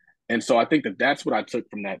 And so I think that that's what I took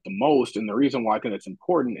from that the most. And the reason why I think it's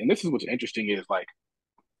important, and this is what's interesting, is like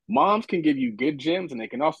moms can give you good gems and they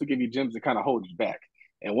can also give you gems that kind of hold you back.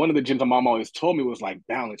 And one of the gems my mom always told me was like,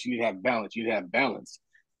 balance. You need to have balance. You need to have balance.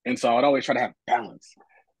 And so I would always try to have balance.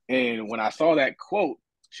 And when I saw that quote,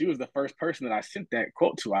 she was the first person that I sent that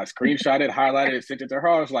quote to. I screenshot it, highlighted it, sent it to her.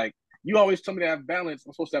 I was like, you always told me to have balance.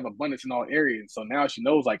 I'm supposed to have abundance in all areas. So now she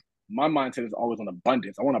knows, like, my mindset is always on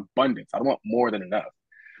abundance. I want abundance. I don't want more than enough.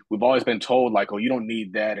 We've always been told, like, oh, you don't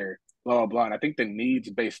need that or blah, blah, blah. And I think the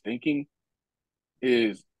needs-based thinking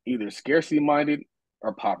is either scarcity-minded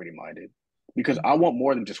or poverty-minded, because I want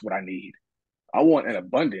more than just what I need. I want an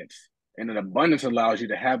abundance, and an abundance allows you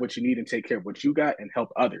to have what you need and take care of what you got and help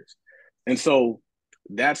others. And so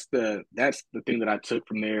that's the thing that I took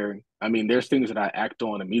from there. I mean, there's things that I act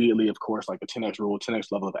on immediately, of course, like the 10X rule, 10X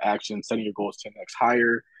level of action, setting your goals 10X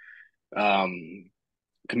higher,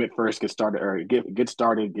 commit first, get started, or get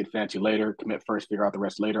started, get fancy later, commit first, figure out the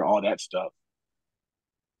rest later, all that stuff.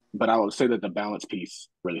 But I would say that the balance piece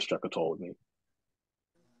really struck a toll with me.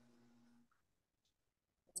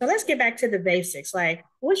 So let's get back to the basics. Like,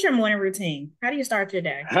 what's your morning routine? How do you start your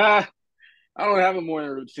day? I don't have a morning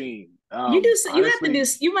routine. You do. Honestly,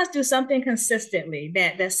 you must do something consistently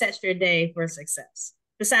that sets your day for success.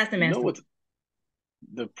 besides the You know menstrual? what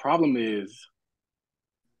the problem is?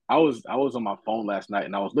 I was on my phone last night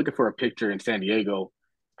and I was looking for a picture in San Diego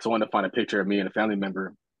because I wanted to find a picture of me and a family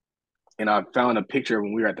member. And I found a picture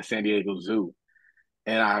when we were at the San Diego Zoo,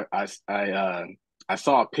 and I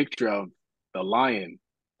saw a picture of the lion,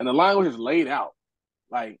 and the lion was just laid out,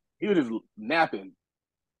 like he was just napping.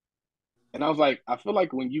 And I was like, I feel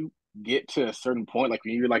like when you get to a certain point, like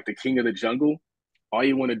when you're like the king of the jungle, all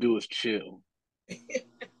you want to do is chill.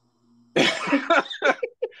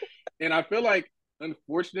 And I feel like,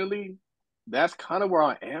 unfortunately, that's kind of where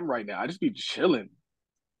I am right now. I just be chilling.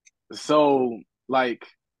 So, like,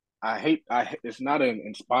 it's not an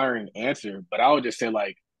inspiring answer, but I would just say,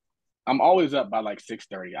 like, I'm always up by like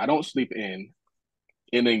 6:30. I don't sleep in.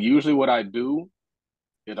 And then usually what I do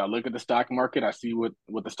is I look at the stock market, I see what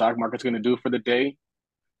the stock market's going to do for the day.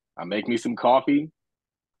 I make me some coffee,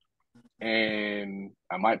 and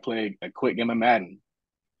I might play a quick game of Madden.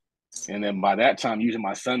 And then by that time, usually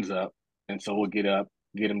my son's up. And so we'll get up,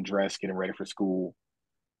 get him dressed, get him ready for school.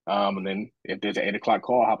 And then if there's an 8 o'clock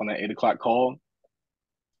call, hop on that 8 o'clock call.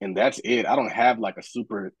 And that's it. I don't have like a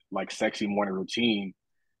super like sexy morning routine.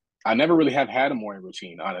 I never really have had a morning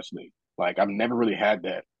routine, honestly. Like I've never really had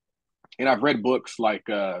that. And I've read books like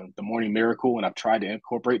The Morning Miracle, and I've tried to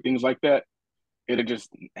incorporate things like that. It just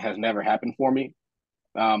has never happened for me.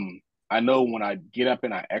 I know when I get up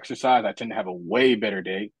and I exercise, I tend to have a way better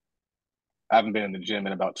day. I haven't been in the gym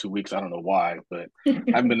in about 2 weeks. I don't know why, but I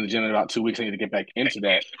haven't been in the gym in about 2 weeks. I need to get back into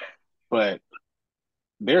that. But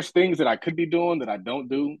there's things that I could be doing that I don't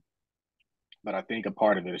do. But I think a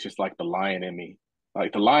part of it is just like the lion in me.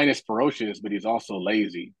 Like the lion is ferocious, but he's also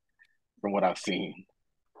lazy from what I've seen.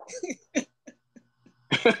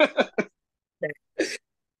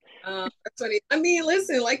 That's funny. I mean,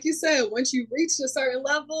 listen, like you said, once you reach a certain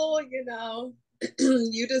level,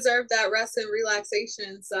 you deserve that rest and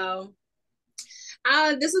relaxation. So,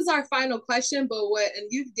 this is our final question, but and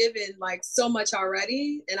you've given like so much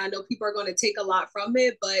already, and I know people are going to take a lot from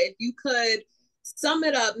it. But if you could sum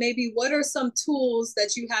it up, maybe what are some tools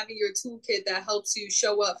that you have in your toolkit that helps you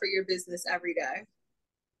show up for your business every day?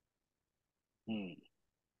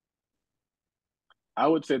 I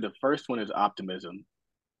would say the first one is optimism.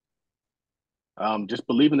 Just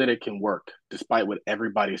believing that it can work despite what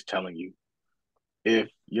everybody's telling you. If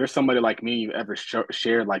you're somebody like me, you ever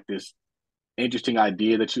shared like this interesting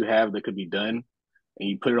idea that you have that could be done, and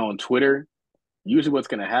you put it on Twitter, usually what's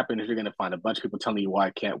going to happen is you're going to find a bunch of people telling you why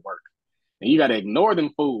it can't work. And you got to ignore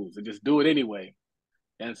them fools and just do it anyway.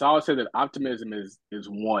 And so I would say that optimism is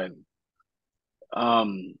one.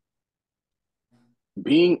 Um,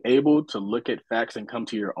 Being able to look at facts and come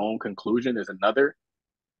to your own conclusion is another,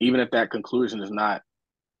 even if that conclusion is not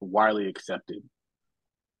widely accepted.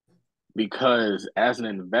 Because as an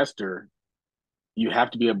investor, you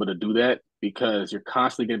have to be able to do that because you're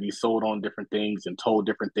constantly going to be sold on different things and told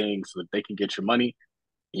different things so that they can get your money.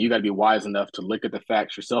 And you got to be wise enough to look at the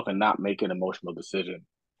facts yourself and not make an emotional decision.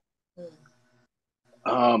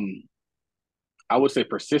 Um, I would say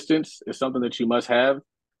persistence is something that you must have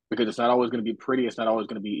because it's not always going to be pretty. It's not always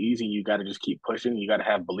going to be easy. You got to just keep pushing. You got to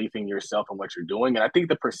have belief in yourself and what you're doing. And I think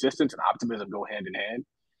the persistence and optimism go hand in hand.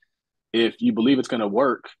 If you believe it's going to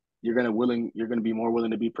work, you're going to be more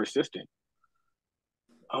willing to be persistent.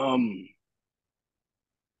 Um,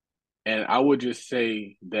 and I would just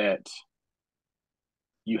say that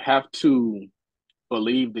you have to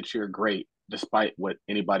believe that you're great despite what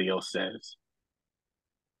anybody else says.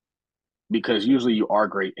 Because usually you are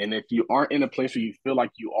great. And if you aren't in a place where you feel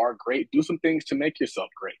like you are great, do some things to make yourself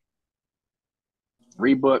great.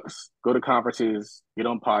 Read books, go to conferences, get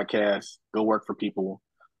on podcasts, go work for people.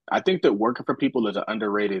 I think that working for people is an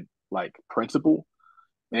underrated like principle.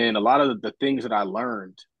 And a lot of the things that I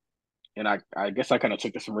learned, and I guess I kind of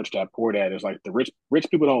took this from Rich Dad Poor Dad, is like the rich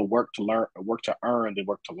people don't work to learn, work to earn, they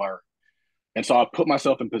work to learn. And so I put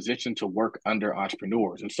myself in position to work under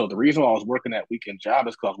entrepreneurs. And so the reason why I was working that weekend job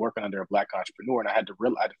is because I was working under a Black entrepreneur, and I had to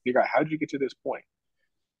figure out how did you get to this point.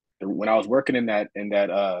 When I was working in the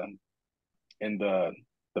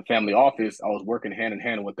family office, I was working hand in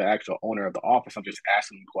hand with the actual owner of the office. I'm just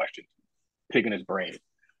asking him questions, picking his brain.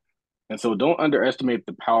 And so don't underestimate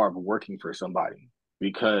the power of working for somebody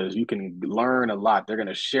because you can learn a lot. They're going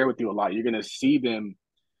to share with you a lot. You're going to see them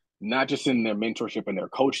not just in their mentorship and their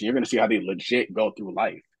coaching, you're going to see how they legit go through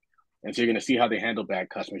life. And so you're going to see how they handle bad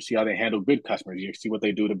customers, see how they handle good customers. You see what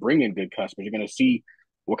they do to bring in good customers. You're going to see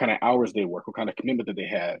what kind of hours they work, what kind of commitment that they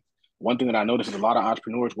have. One thing that I noticed is a lot of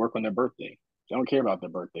entrepreneurs work on their birthday. They don't care about their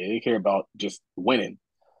birthday. They care about just winning.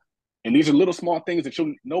 And these are little small things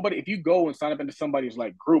that nobody, if you go and sign up into somebody's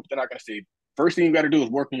like group, they're not going to say, first thing you got to do is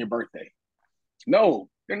work on your birthday. No,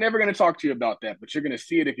 they're never going to talk to you about that, but you're going to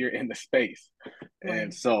see it if you're in the space. Right.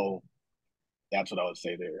 And so that's what I would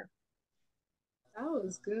say there. That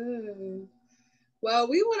was good. Well,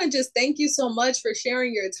 we want to just thank you so much for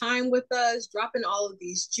sharing your time with us, dropping all of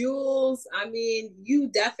these jewels. I mean, you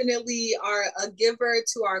definitely are a giver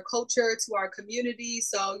to our culture, to our community.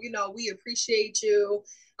 So, we appreciate you.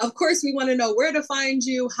 Of course, we want to know where to find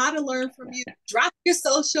you, how to learn from you. Drop your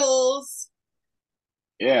socials.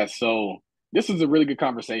 Yeah, so this is a really good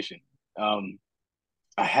conversation. Um,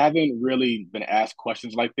 I haven't really been asked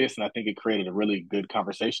questions like this, and I think it created a really good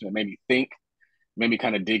conversation that made me think, made me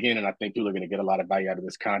kind of dig in, and I think people are going to get a lot of value out of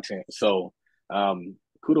this content. So,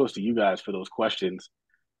 kudos to you guys for those questions.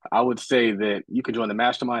 I would say that you can join the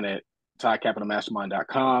mastermind at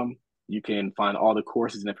toddcapitalmastermind.com. You can find all the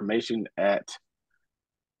courses and information at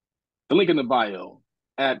the link in the bio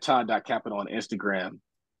at todd.capital on Instagram.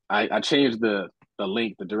 I changed the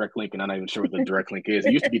link, the direct link, and I'm not even sure what the direct link is.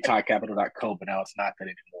 It used to be toddcapital.co, but now it's not that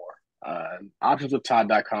anymore.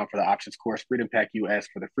 Optionswithtodd.com for the options course, Freedom Pack US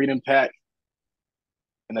for the Freedom Pack.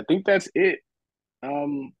 And I think that's it.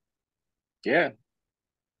 Yeah.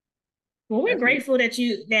 Well, we're grateful that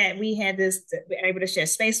we had this, able to share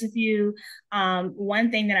space with you.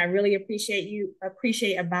 One thing that I really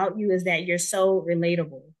appreciate about you is that you're so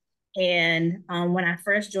relatable. And when I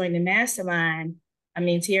first joined the mastermind, I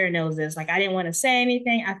mean, Tierra knows this. Like, I didn't want to say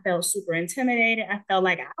anything. I felt super intimidated. I felt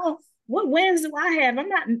like, oh, what wins do I have? I'm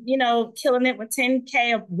not, killing it with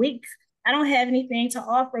 10K a week. I don't have anything to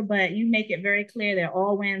offer, but you make it very clear that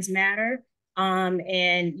all wins matter.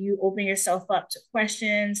 And you open yourself up to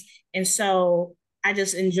questions. And so I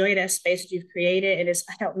just enjoy that space that you've created. And it's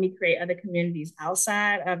helped me create other communities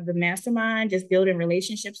outside of the mastermind, just building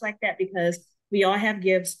relationships like that, because we all have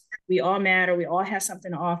gifts, we all matter, we all have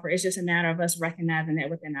something to offer. It's just a matter of us recognizing that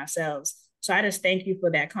within ourselves. So I just thank you for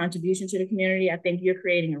that contribution to the community. I think you're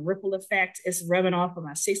creating a ripple effect. It's rubbing off of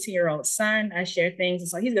my 16-year-old son. I share things, and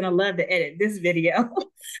so he's going to love to edit this video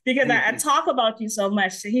because I talk about you so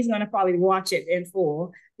much. So he's going to probably watch it in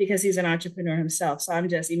full because he's an entrepreneur himself. So I'm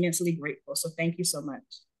just immensely grateful. So thank you so much.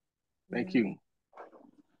 Thank you.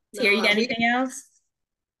 Tia, you got anything else?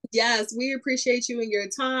 Yes, we appreciate you and your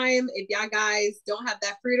time. If y'all guys don't have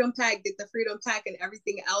that Freedom Pack, get the Freedom Pack and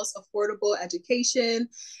everything else, affordable education.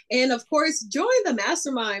 And of course, join the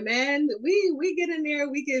mastermind, man. We get in there,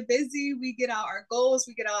 we get busy, we get out our goals,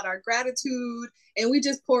 we get out our gratitude, and we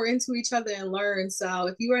just pour into each other and learn. So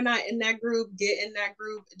if you are not in that group, get in that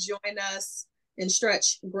group, join us and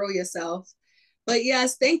stretch, grow yourself. But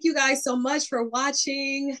yes, thank you guys so much for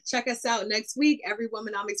watching. Check us out next week, every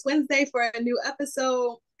Womenomics Wednesday, for a new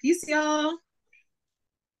episode. Peace, y'all.